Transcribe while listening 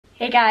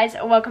Hey guys,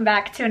 welcome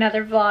back to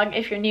another vlog.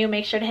 If you're new,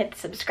 make sure to hit the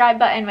subscribe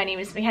button. My name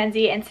is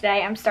Mackenzie and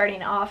today I'm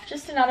starting off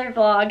just another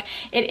vlog.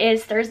 It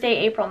is Thursday,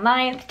 April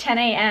 9th, 10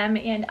 a.m.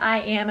 and I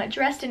am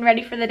dressed and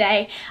ready for the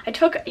day. I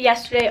took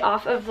yesterday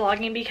off of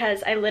vlogging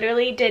because I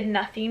literally did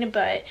nothing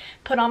but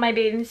put on my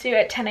bathing suit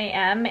at 10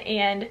 a.m.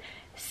 and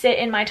sit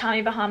in my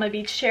Tommy Bahama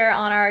beach chair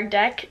on our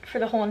deck for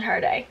the whole entire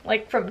day,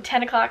 like from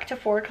 10 o'clock to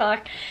 4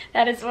 o'clock.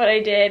 That is what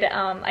I did.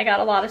 I got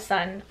a lot of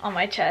sun on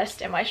my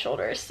chest and my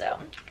shoulders, so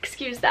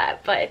excuse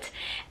that. But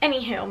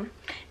anywho,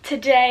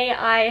 today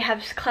I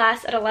have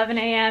class at 11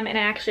 a.m. and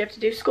I actually have to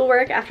do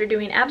schoolwork after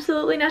doing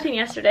absolutely nothing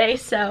yesterday,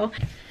 so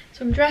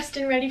I'm dressed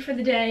and ready for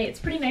the day.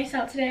 It's pretty nice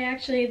out today,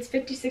 actually. It's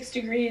 56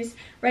 degrees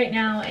right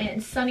now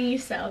and sunny,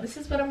 so this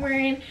is what I'm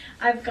wearing.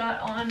 I've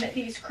got on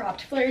these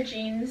cropped flare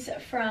jeans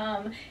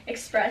from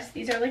Express.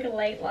 These are like a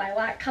light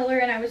lilac color,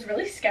 and I was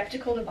really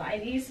skeptical to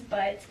buy these,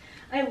 but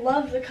I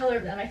love the color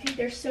of them. I think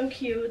they're so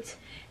cute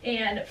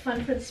and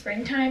fun for the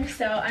springtime,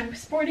 so I'm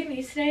sporting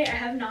these today. I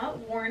have not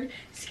worn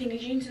skinny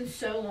jeans in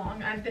so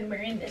long. I've been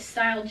wearing this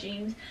style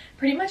jeans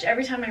pretty much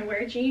every time I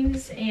wear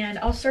jeans, and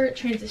I'll start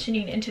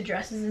transitioning into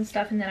dresses and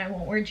stuff, and then I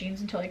won't wear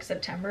jeans until like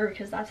September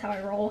because that's how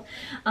I roll.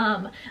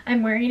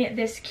 I'm wearing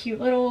this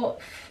cute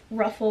little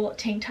ruffle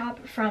tank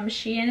top from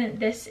Shein.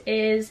 This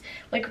is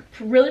like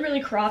really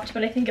cropped,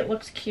 but I think it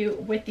looks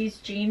cute with these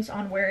jeans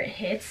on where it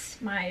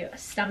hits my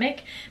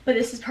stomach. But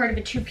this is part of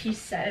a two-piece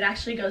set. It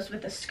actually goes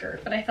with a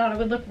skirt, but I thought it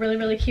would look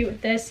really cute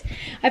with this.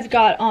 I've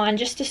got on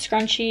just a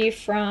scrunchie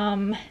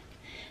from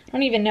I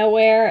don't even know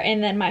where,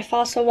 and then my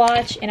fossil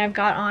watch, and I've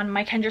got on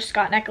my Kendra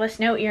Scott necklace,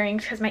 no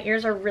earrings because my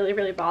ears are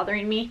really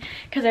bothering me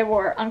because I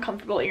wore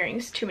uncomfortable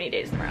earrings too many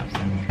days in a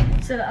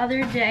row. So the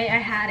other day I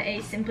had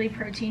a Simply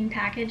Protein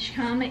package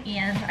come,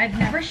 and I've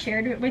never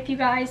shared it with you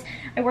guys.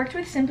 I worked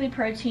with Simply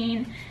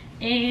Protein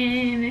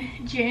in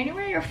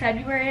January or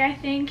February, I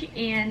think,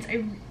 and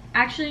I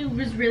actually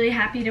was really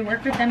happy to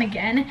work with them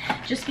again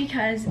just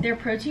because their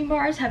protein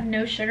bars have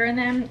no sugar in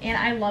them, and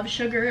I love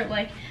sugar.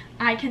 Like,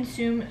 I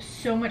consume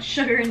so much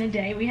sugar in a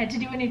day. We had to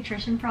do a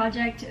nutrition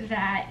project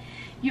that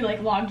you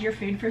like logged your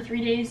food for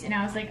 3 days, and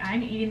I was like,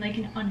 I'm eating like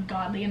an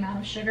ungodly amount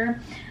of sugar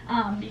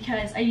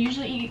because I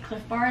usually eat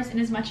Cliff Bars, and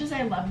as much as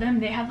I love them,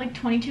 they have like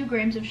 22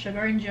 grams of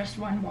sugar in just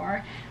one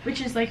bar,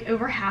 which is like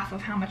over half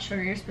of how much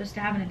sugar you're supposed to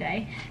have in a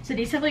day. So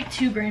these have like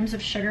 2 grams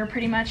of sugar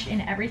pretty much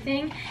in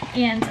everything,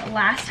 and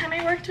last time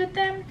I worked with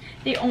them,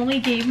 they only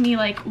gave me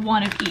like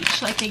one of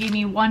each. Like, they gave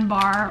me 1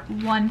 bar,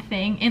 1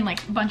 thing in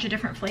like a bunch of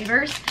different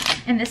flavors,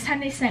 and this time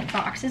they sent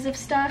boxes of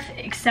stuff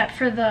except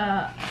for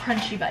the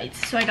crunchy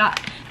bites. So I got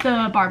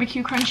the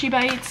barbecue crunchy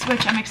bites,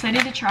 which I'm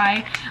excited to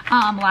try.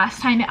 Last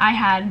time I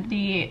had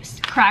the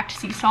cracked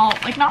sea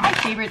salt, like not my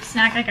favorite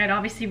snack. Like, I'd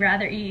obviously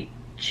rather eat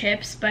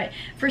chips, but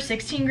for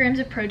 16 grams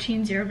of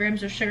protein, 0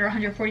 grams of sugar,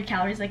 140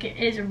 calories, like, it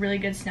is a really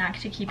good snack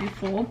to keep you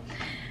full.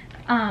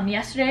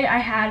 Yesterday I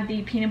had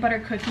the peanut butter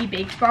cookie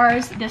baked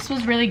bars. This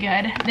was really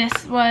good.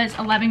 This was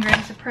 11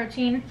 grams of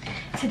protein.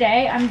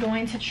 Today I'm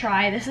going to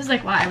try, this is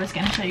like why I was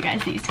going to show you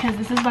guys these, because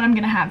this is what I'm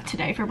going to have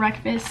today for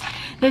breakfast.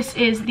 This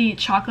is the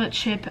chocolate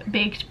chip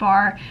baked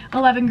bar,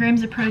 11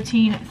 grams of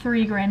protein,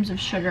 3 grams of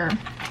sugar.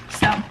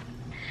 So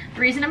the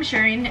reason I'm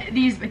sharing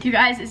these with you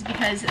guys is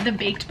because the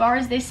baked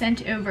bars they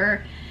sent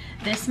over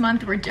this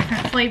month were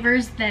different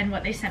flavors than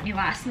what they sent me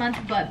last month,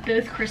 but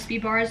both crispy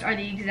bars are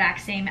the exact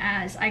same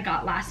as I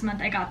got last month.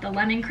 I got the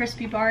lemon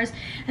crispy bars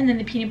and then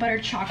the peanut butter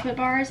chocolate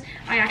bars.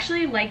 I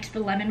actually liked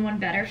the lemon one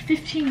better.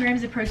 15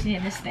 grams of protein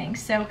in this thing,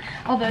 so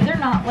although they're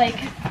not like,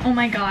 oh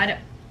my god,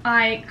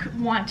 I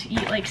want to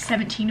eat like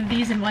 17 of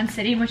these in one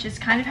sitting, which is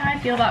kind of how I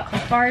feel about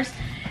Cliff Bars,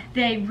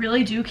 they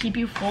really do keep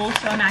you full.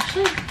 So I'm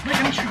actually like,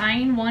 I'm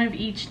trying one of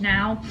each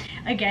now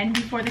again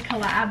before the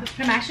collab, but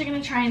I'm actually going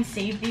to try and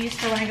save these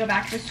for when I go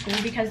back to school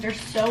because they're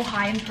so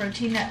high in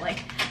protein that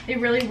like they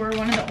really were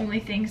one of the only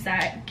things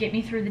that get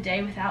me through the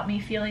day without me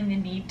feeling the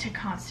need to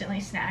constantly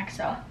snack.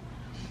 So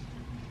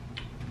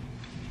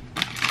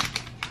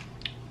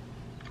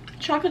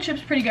chocolate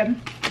chip's pretty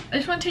good.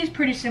 This one tastes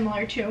pretty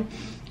similar to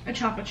a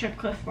chocolate chip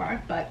Cliff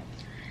Bar, but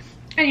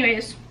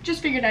anyways,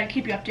 just figured I'd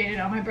keep you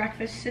updated on my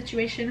breakfast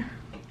situation.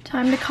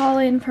 Time to call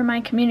in for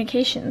my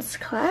communications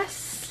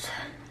class.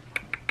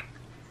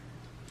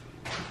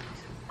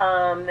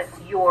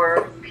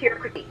 Your peer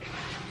critique.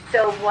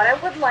 So what I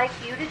would like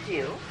you to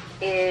do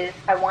is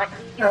I want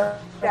you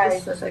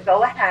guys to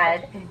go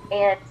ahead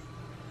and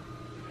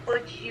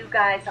put you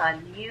guys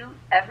on mute.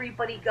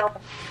 Everybody go.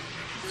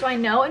 So I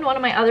know in one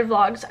of my other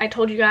vlogs, I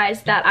told you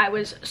guys that I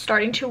was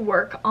starting to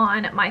work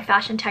on my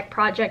fashion tech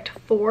project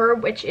 4,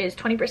 which is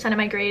 20% of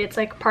my grade. It's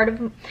like part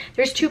of,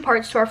 there's 2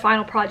 parts to our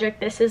final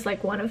project. This is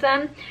like one of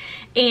them.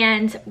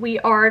 And we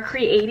are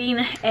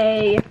creating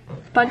a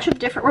bunch of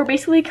different, we're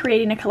basically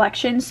creating a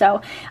collection.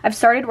 So I've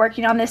started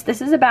working on this.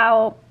 This is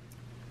about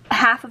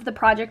half of the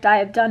project I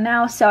have done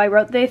now. So I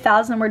wrote the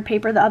 1,000-word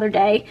paper the other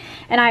day,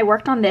 and I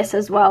worked on this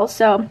as well.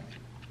 So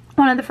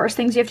one of the first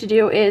things you have to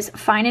do is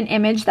find an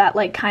image that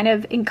like kind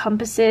of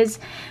encompasses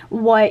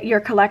what your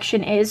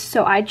collection is.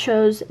 So I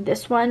chose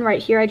this one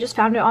right here. I just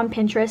found it on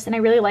Pinterest and I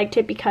really liked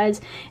it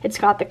because it's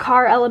got the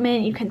car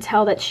element. You can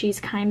tell that she's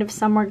kind of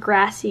somewhere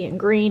grassy and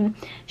green.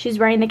 She's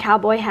wearing the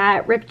cowboy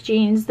hat, ripped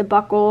jeans, the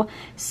buckle.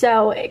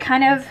 So it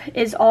kind of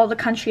is all the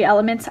country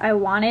elements I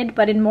wanted,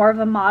 but in more of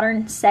a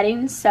modern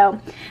setting. So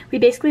we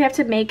basically have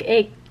to make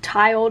a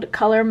tiled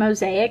color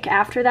mosaic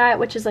after that,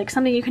 which is like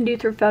something you can do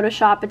through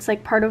Photoshop. It's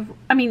like part of,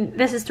 I mean,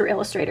 this is through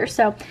Illustrator,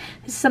 so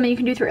this is something you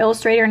can do through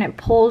Illustrator, and it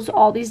pulls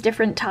all these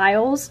different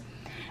tiles.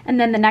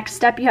 And then the next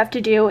step you have to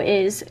do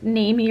is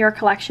name your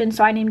collection.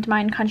 So I named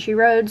mine Country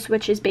Roads,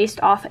 which is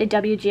based off a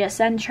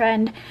WGSN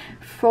trend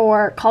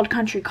called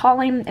Country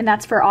Calling, and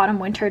that's for autumn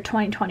winter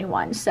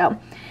 2021. So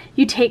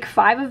you take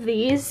 5 of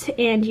these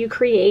and you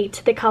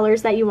create the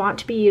colors that you want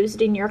to be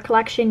used in your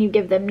collection. You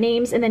give them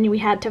names, and then we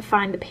had to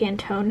find the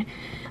Pantone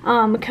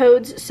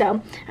codes.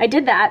 So I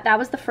did that. That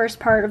was the first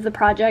part of the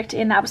project,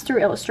 and that was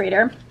through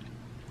Illustrator.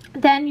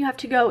 Then you have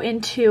to go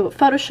into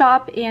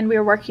Photoshop, and we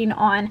were working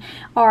on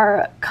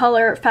our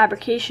color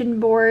fabrication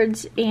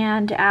boards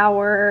and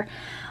our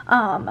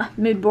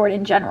mood board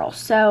in general.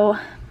 So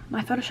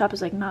my Photoshop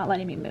is like not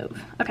letting me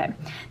move. Okay,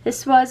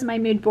 this was my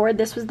mood board.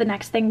 This was the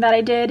next thing that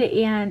I did,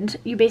 and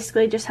you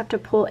basically just have to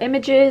pull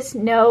images.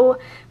 No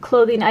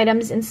clothing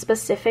items in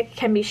specific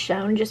can be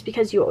shown, just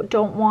because you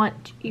don't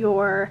want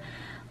your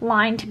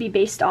line to be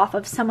based off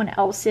of someone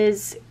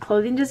else's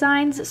clothing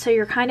designs. So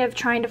you're kind of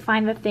trying to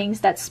find the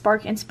things that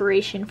spark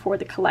inspiration for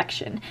the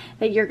collection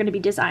that you're going to be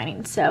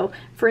designing. So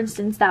for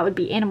instance, that would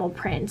be animal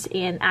prints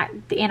and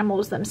the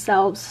animals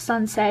themselves,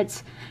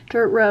 sunsets,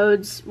 dirt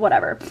roads,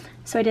 whatever.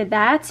 So I did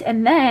that,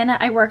 and then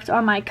I worked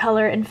on my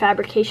color and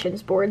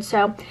fabrications board.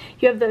 So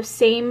you have those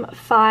same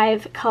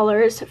 5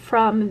 colors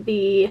from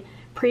the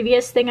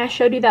previous thing I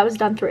showed you that was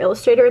done through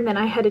Illustrator, and then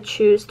I had to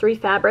choose 3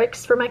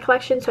 fabrics for my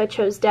collection. So I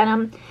chose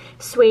denim,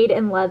 suede,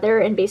 and leather,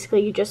 and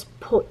basically you just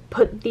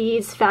put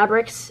these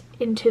fabrics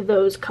into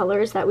those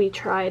colors that we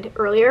tried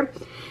earlier.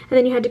 And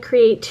then you had to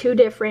create 2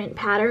 different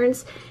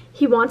patterns.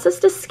 He wants us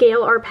to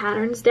scale our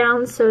patterns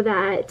down so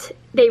that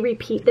they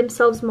repeat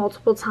themselves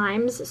multiple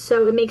times,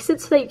 so it makes it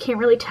so that you can't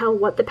really tell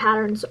what the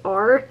patterns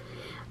are.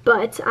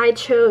 But I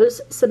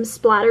chose some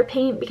splatter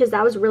paint because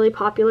that was really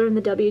popular in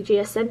the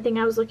WGSN thing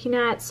I was looking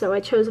at. So I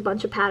chose a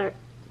bunch of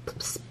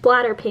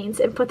splatter paints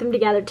and put them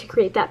together to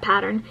create that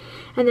pattern.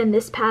 And then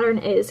this pattern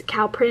is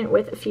cow print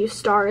with a few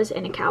stars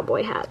and a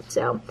cowboy hat.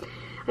 So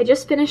I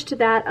just finished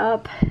that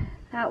up.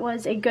 That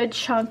was a good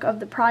chunk of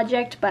the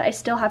project, but I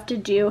still have to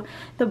do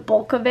the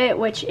bulk of it,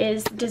 which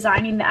is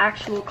designing the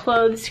actual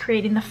clothes,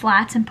 creating the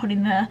flats, and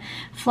putting the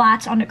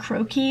flats onto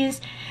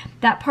croquis.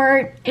 That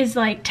part is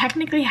like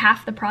technically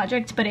half the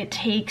project, but it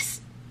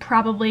takes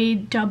probably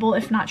double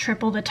if not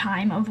triple the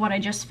time of what I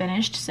just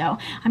finished. So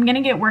I'm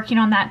gonna get working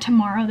on that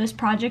tomorrow. This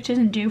project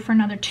isn't due for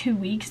another 2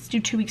 weeks. It's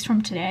due 2 weeks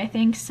from today, I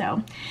think.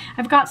 So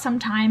I've got some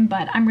time,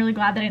 but I'm really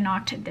glad that I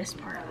knocked this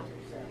part out.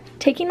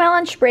 Taking my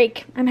lunch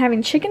break, I'm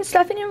having chicken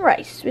stuffing and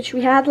rice, which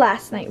we had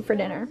last night for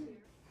dinner.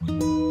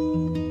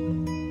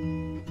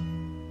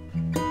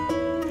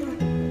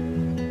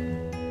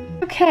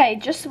 Okay,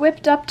 just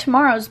whipped up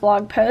tomorrow's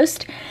blog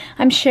post.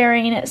 I'm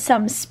sharing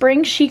some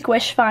spring chic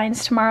wish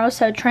finds tomorrow,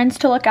 so trends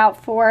to look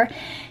out for.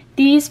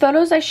 These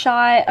photos I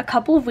shot a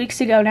couple of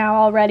weeks ago now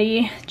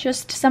already.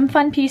 Just some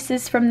fun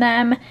pieces from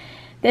them.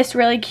 This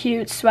really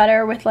cute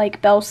sweater with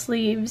like bell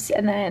sleeves,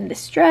 and then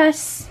this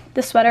dress.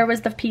 The sweater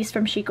was the piece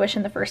from Chic Wish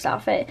in the first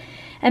outfit.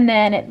 And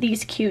then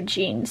these cute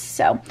jeans.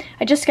 So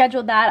I just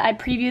scheduled that. I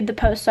previewed the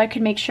post so I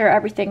could make sure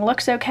everything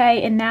looks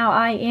okay. And now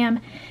I am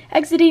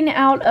exiting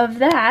out of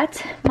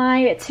that.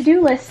 My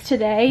to-do list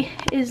today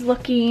is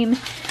looking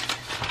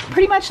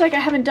pretty much like I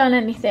haven't done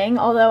anything,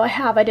 although I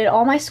have. I did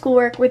all my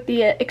schoolwork with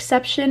the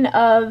exception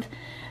of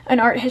an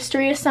art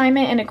history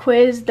assignment and a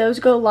quiz. Those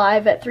go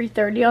live at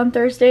 3:30 on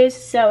Thursdays,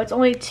 so it's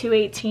only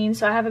 2:18,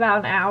 so I have about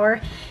an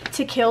hour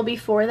to kill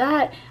before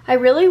that. I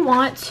really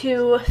want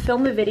to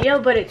film a video,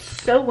 but it's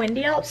so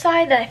windy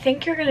outside that I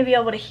think you're going to be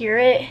able to hear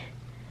it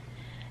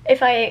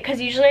because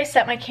usually I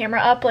set my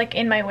camera up like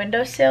in my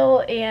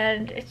windowsill,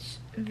 and it's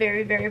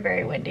very, very,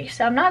 very windy,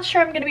 so I'm not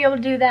sure I'm going to be able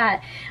to do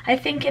that. I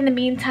think in the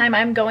meantime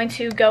I'm going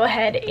to go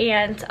ahead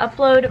and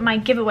upload my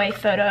giveaway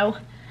photo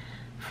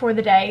for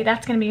the day.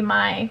 That's going to be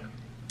my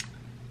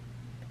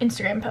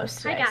Instagram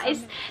post today. Hi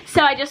guys,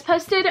 so I just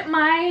posted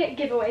my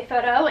giveaway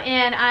photo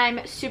and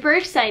I'm super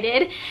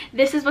excited.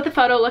 This is what the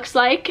photo looks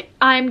like.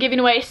 I'm giving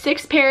away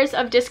 6 pairs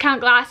of discount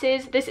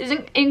glasses. This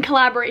isn't in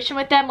collaboration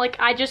with them, like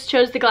I just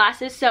chose the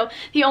glasses, so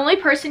the only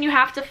person you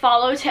have to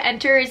follow to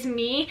enter is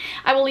me.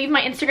 I will leave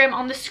my Instagram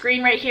on the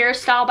screen right here,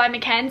 Style by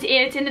McKenz,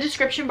 and it's in the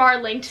description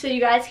bar linked, so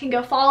you guys can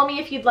go follow me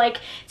if you'd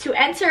like to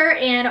enter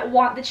and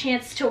want the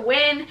chance to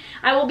win.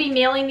 I will be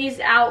mailing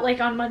these out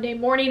like on Monday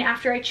morning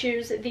after I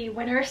choose the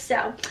winner,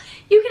 so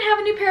you can have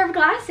a new pair of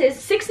glasses,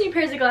 6 new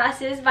pairs of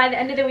glasses by the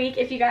end of the week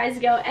if you guys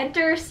go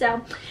enter.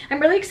 So I'm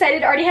really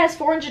excited. It already has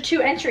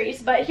 402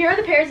 entries, but here are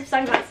the pairs of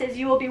sunglasses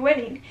you will be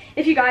winning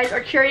if you guys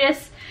are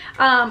curious.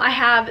 I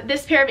have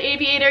this pair of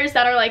aviators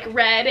that are like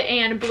red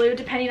and blue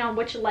depending on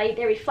which light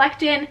they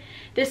reflect in.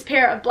 This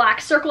pair of black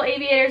circle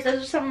aviators,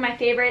 those are some of my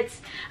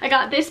favorites. I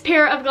got this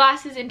pair of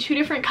glasses in 2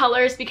 different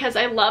colors because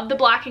I love the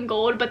black and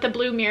gold, but the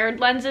blue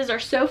mirrored lenses are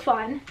so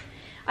fun.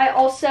 I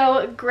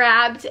also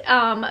grabbed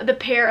the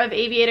pair of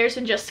aviators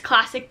in just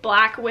classic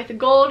black with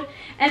gold.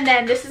 And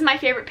then this is my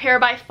favorite pair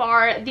by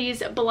far,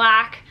 these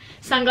black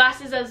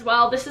sunglasses as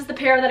well. This is the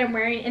pair that I'm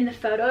wearing in the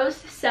photos.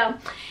 So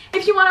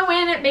if you want to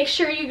win, make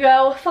sure you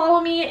go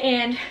follow me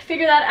and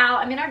figure that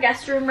out. I'm in our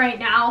guest room right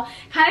now,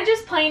 kind of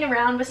just playing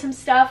around with some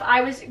stuff.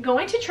 I was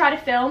going to try to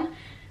film,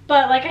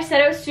 but like I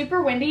said, it was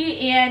super windy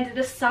and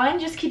the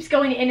sun just keeps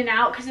going in and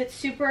out because it's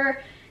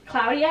super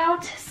cloudy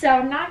out, so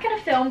I'm not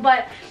gonna film.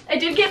 But I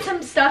did get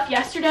some stuff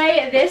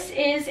yesterday. This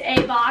is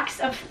a box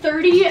of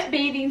 30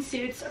 bathing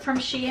suits from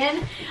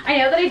Shein. I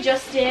know that I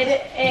just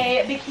did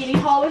a bikini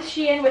haul with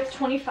Shein with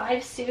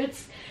 25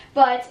 suits,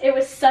 but it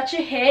was such a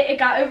hit. It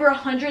got over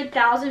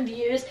 100,000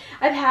 views.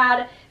 I've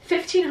had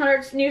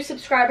 1,500 new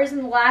subscribers in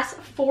the last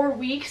 4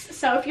 weeks.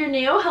 So if you're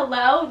new,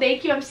 hello,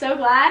 thank you, I'm so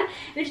glad.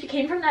 And if you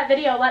came from that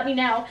video, let me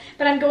know.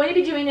 But I'm going to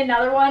be doing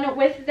another one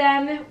with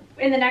them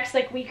in the next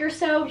like week or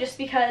so, just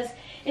because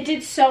it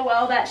did so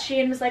well that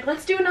Shein was like,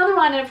 let's do another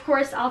one. And of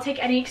course, I'll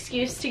take any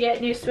excuse to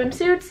get new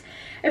swimsuits.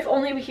 If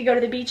only we could go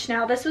to the beach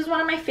now. This was one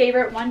of my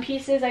favorite one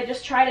pieces. I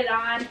just tried it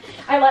on.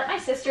 I let my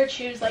sister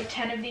choose like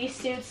 10 of these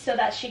suits so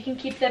that she can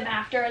keep them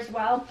after as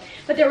well.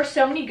 But there were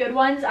so many good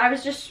ones.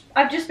 I've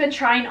just been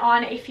trying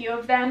on a few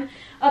of them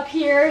up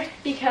here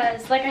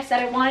because like I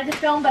said, I wanted to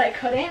film, but I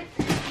couldn't.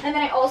 And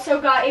then I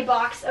also got a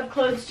box of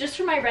clothes just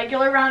for my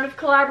regular round of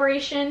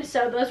collaboration.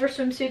 So those were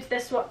swimsuits.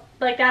 This one,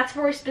 like that's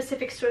for a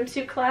specific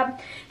swimsuit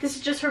collab. This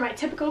is just for my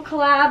typical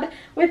collab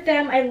with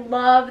them. I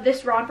love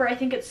this romper. I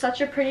think it's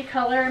such a pretty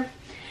color.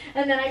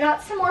 And then I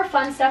got some more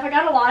fun stuff. I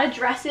got a lot of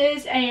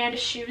dresses and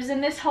shoes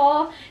in this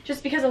haul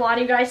just because a lot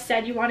of you guys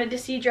said you wanted to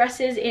see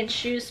dresses and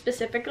shoes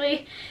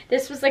specifically.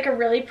 This was like a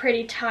really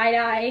pretty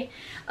tie-dye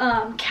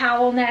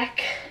cowl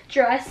neck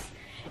dress.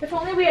 If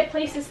only we had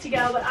places to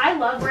go, but I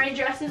love wearing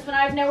dresses when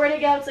I have nowhere to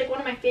go. It's like one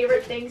of my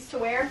favorite things to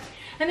wear.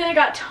 And then I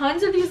got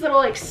tons of these little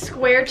like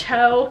square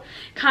toe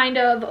kind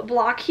of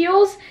block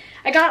heels.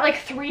 I got like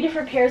 3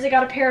 different pairs. I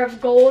got a pair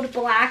of gold,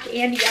 black,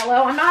 and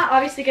yellow. I'm not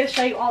obviously going to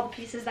show you all the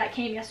pieces that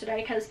came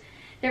yesterday because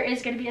there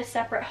is going to be a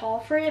separate haul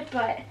for it,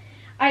 but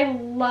I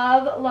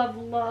love, love,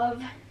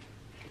 love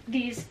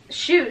these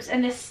shoes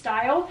and this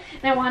style,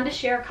 and I wanted to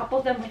share a couple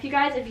of them with you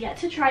guys. I've yet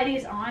to try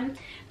these on,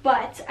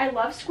 but I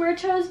love square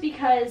toes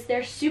because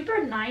they're super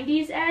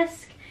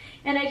 90s-esque,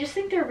 and I just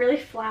think they're really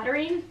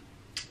flattering.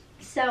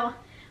 So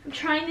I'm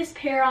trying this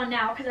pair on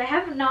now because I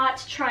have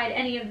not tried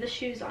any of the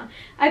shoes on.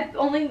 I've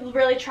only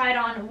really tried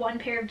on 1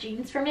 pair of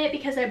jeans from it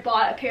because I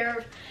bought a pair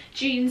of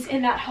jeans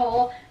in that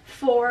haul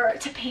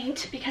to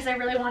paint because I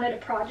really wanted a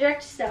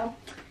project. So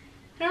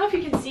I don't know if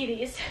you can see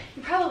these.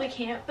 You probably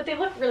can't, but they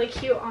look really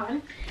cute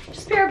on.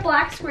 Just a pair of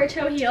black square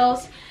toe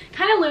heels.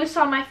 Kind of loose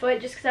on my foot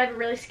just because I have a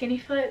really skinny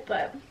foot,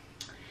 but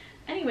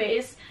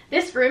anyways,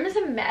 this room is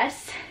a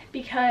mess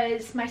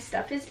because my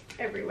stuff is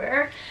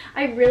everywhere.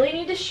 I really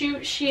need to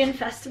shoot Shein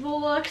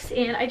festival looks,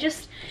 and I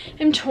just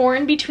am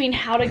torn between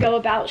how to go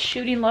about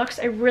shooting looks.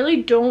 I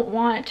really don't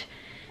want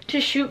to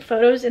shoot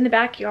photos in the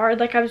backyard.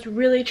 Like, I was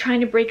really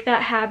trying to break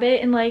that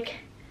habit, and like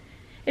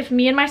if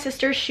me and my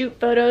sister shoot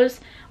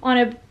photos on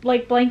a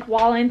like blank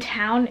wall in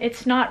town,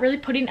 it's not really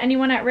putting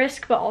anyone at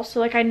risk, but also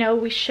like I know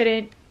we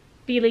shouldn't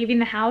be leaving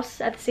the house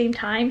at the same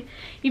time,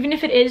 even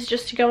if it is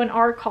just to go in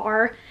our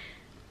car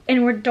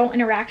and we don't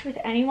interact with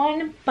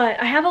anyone.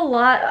 But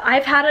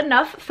I've had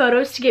enough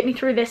photos to get me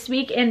through this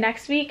week and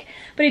next week,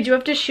 but I do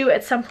have to shoot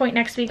at some point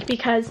next week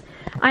because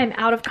I'm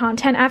out of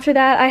content after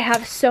that. I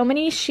have so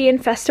many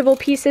Shein festival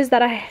pieces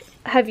that I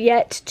have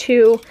yet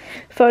to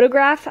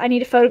photograph. I need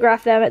to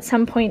photograph them at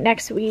some point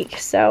next week.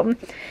 So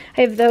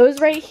I have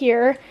those right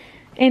here,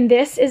 and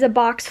this is a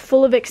box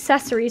full of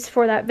accessories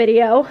for that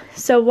video.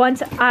 So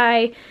once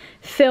I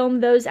film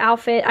those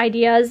outfit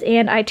ideas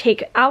and I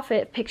take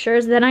outfit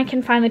pictures, then I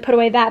can finally put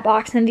away that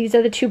box. And these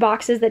are the 2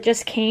 boxes that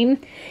just came,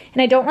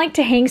 and I don't like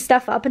to hang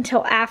stuff up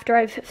until after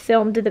I've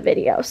filmed the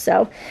video.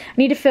 So I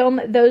need to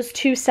film those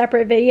 2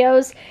 separate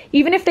videos,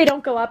 even if they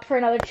don't go up for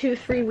another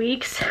 2-3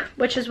 weeks,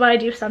 which is what I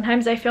do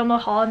sometimes. I film a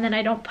haul and then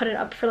I don't put it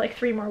up for like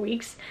 3 more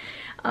weeks.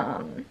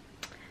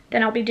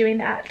 Then I'll be doing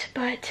that.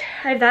 But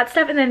I have that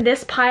stuff, and then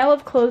this pile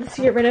of clothes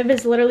to get rid of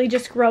is literally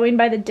just growing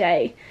by the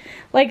day.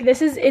 Like,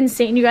 this is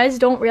insane. You guys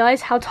don't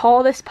realize how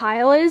tall this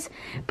pile is,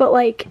 but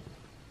like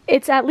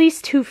it's at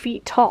least 2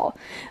 feet tall,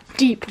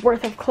 deep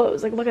worth of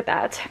clothes. Like, look at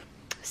that.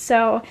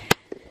 So,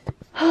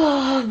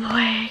 oh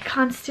boy,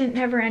 constant,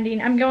 never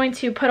ending. I'm going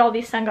to put all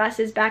these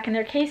sunglasses back in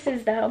their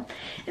cases though,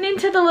 and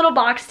into the little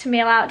box to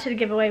mail out to the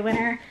giveaway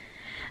winner.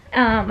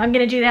 I'm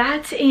gonna do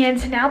that,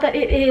 and now that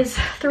it is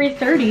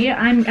 3:30,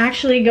 I'm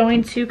actually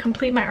going to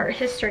complete my art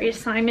history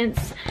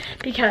assignments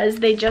because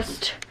they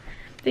just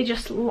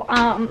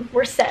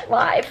were set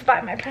live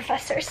by my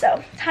professor.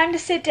 So time to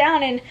sit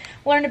down and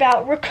learn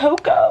about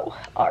Rococo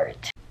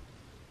art.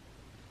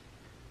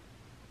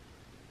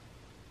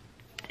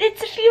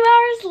 It's a few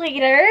hours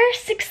later,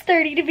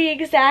 6:30 to be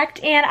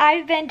exact, and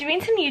I've been doing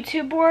some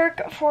YouTube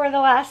work for the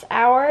last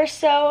hour.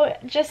 So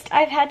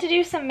I've had to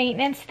do some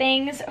maintenance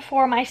things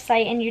for my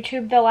site and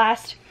YouTube the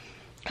last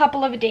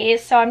couple of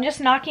days. So I'm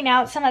just knocking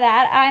out some of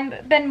that.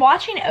 I've been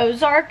watching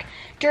Ozark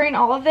during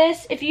all of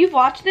this. If you've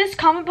watched this,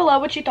 comment below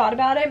what you thought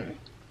about it.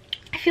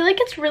 I feel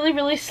like it's really,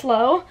 really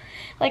slow.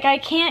 Like, I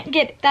can't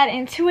get that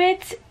into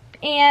it.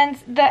 And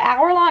the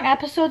hour-long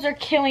episodes are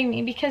killing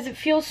me because it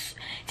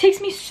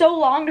takes me so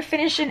long to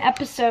finish an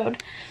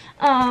episode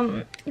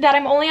that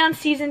I'm only on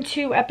season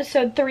 2,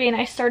 episode 3, and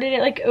I started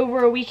it like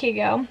over a week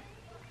ago.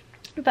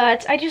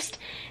 But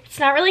it's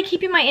not really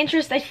keeping my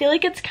interest. I feel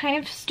like it's kind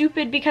of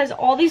stupid because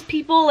all these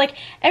people, like,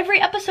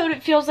 every episode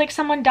it feels like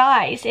someone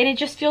dies, and it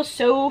just feels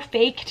so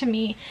fake to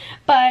me.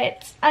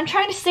 But I'm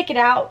trying to stick it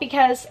out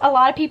because a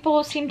lot of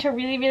people seem to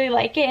really, really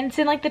like it, and it's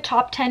in like the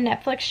top 10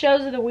 Netflix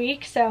shows of the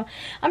week. So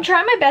I'm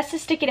trying my best to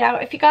stick it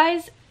out. If you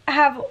guys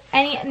have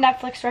any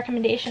Netflix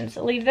recommendations,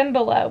 leave them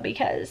below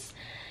because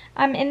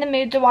I'm in the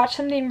mood to watch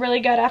something really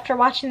good after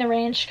watching The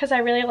Ranch because I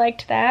really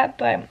liked that.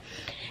 But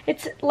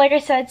it's, like I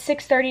said,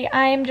 6:30.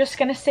 I'm just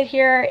gonna sit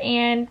here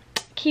and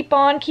keep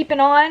on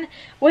keeping on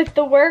with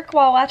the work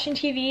while watching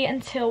TV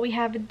until we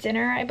have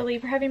dinner. I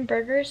believe we're having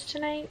burgers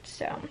tonight,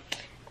 so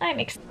I'm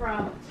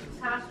excited.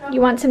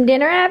 You want some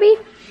dinner, Abby?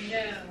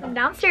 No. I'm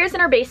downstairs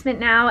in our basement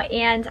now,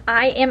 and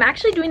I am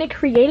actually doing a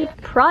creative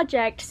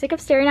project. Sick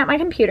of staring at my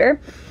computer.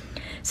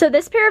 So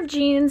this pair of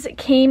jeans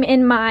came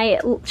in my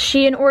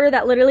Shein order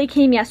that literally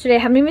came yesterday. I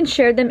haven't even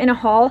shared them in a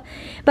haul.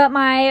 But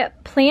my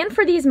plan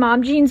for these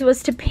mom jeans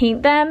was to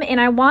paint them, and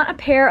I want a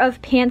pair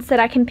of pants that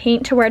I can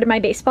paint to wear to my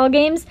baseball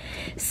games.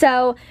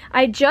 So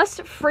I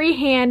just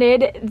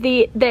freehanded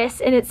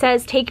this, and it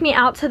says, "Take me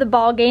out to the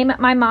ball game."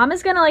 My mom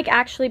is gonna like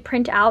actually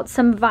print out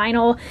some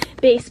vinyl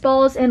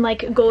baseballs and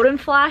like golden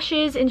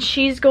flashes, and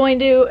she's going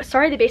to,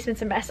 sorry the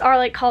basement's a mess, our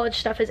like college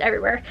stuff is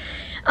everywhere.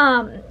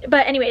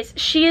 But anyways,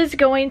 she is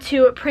going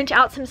to print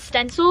out some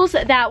stencils.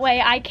 That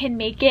way I can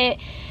make it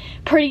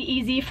pretty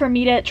easy for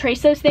me to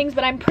trace those things.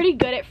 But I'm pretty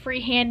good at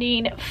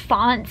freehanding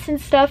fonts and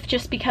stuff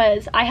just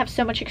because I have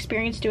so much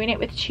experience doing it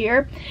with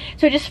cheer.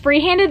 So I just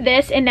freehanded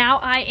this, and now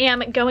I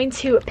am going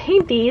to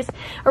paint these.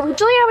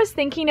 Originally I was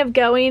thinking of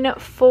going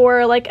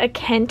for like a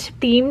Kent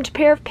themed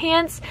pair of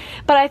pants,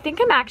 but I think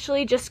I'm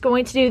actually just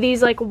going to do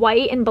these like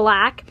white and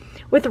black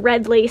with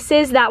red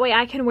laces. That way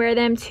I can wear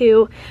them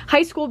to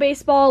high school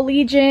baseball,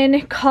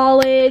 Legion,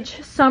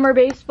 college, summer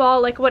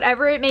baseball, like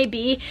whatever it may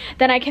be.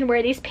 Then I can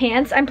wear these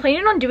pants. I'm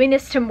planning on doing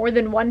this to more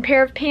than one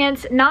pair of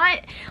pants. Not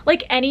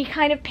like any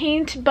kind of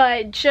paint,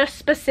 but just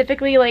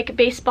specifically like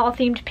baseball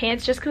themed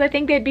pants, just because I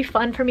think they'd be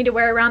fun for me to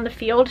wear around the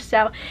field.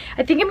 So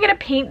I think I'm gonna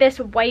paint this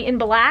white and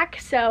black.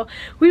 So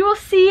we will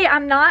see.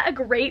 I'm not a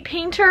great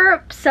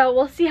painter, so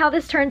we'll see how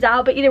this turns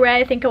out. But either way,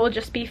 I think it will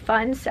just be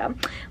fun. So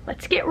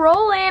let's get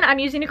rolling. I'm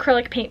using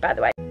acrylic paint, by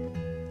the way.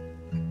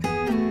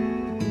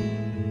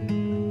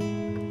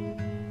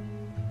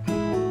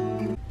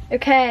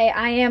 Okay,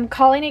 I am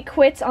calling it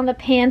quits on the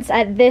pants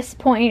at this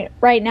point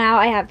right now.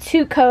 I have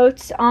 2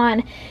 coats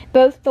on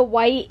both the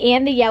white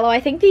and the yellow. I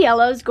think the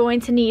yellow is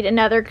going to need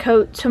another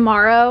coat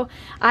tomorrow.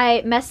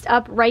 I messed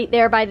up right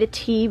there by the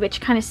T,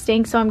 which kind of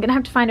stinks, so I'm gonna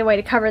have to find a way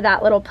to cover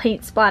that little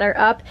paint splatter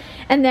up.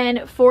 And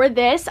then for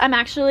this, I'm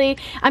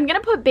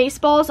gonna put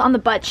baseballs on the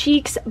butt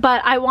cheeks,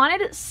 but I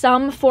wanted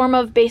some form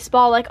of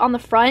baseball like on the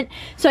front,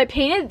 so I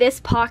painted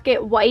this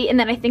pocket white, and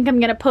then I think I'm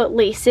gonna put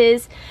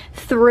laces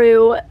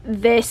through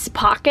this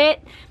pocket.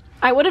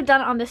 I would have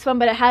done it on this one,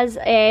 but it has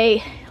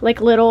a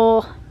like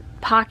little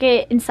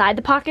pocket inside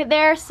the pocket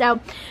there, so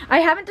I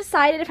haven't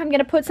decided if I'm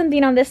gonna put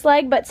something on this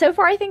leg, but so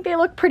far I think they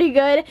look pretty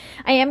good.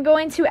 I am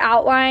going to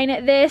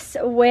outline this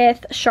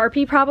with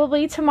Sharpie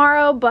probably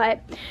tomorrow,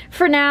 but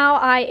for now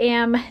I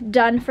am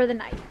done for the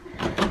night.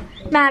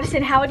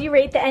 Madison, how would you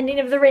rate the ending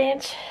of The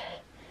Ranch?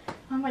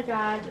 Oh my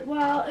god,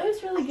 well, it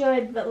was really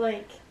good, but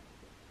like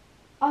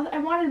I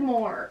wanted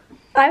more.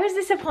 I was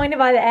disappointed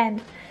by the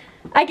end.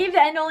 I gave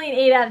the end only an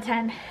 8 out of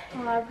 10.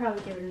 Well, I'd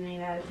probably give it an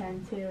 8 out of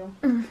 10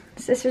 too.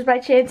 Sisters by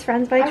chance,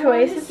 friends by choice. I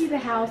wanted to see the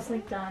house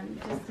like done,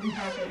 just didn't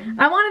happen.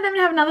 I wanted them to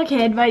have another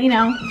kid, but you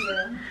know.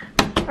 Yeah.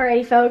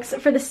 Alrighty folks,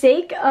 for the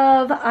sake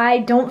of I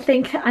don't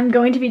think I'm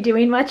going to be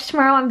doing much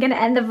tomorrow, I'm going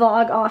to end the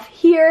vlog off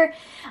here.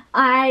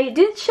 I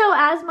didn't show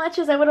as much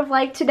as I would have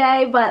liked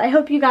today, but I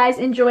hope you guys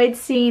enjoyed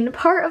seeing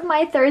part of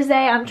my Thursday.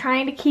 I'm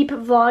trying to keep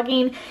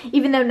vlogging,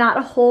 even though not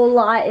a whole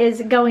lot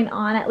is going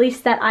on, at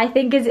least that I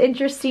think is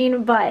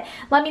interesting. But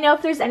let me know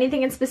if there's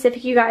anything in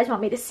specific you guys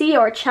want me to see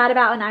or chat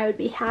about, and I would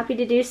be happy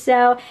to do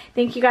so.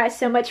 Thank you guys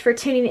so much for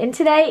tuning in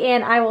today,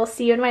 and I will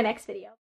see you in my next video.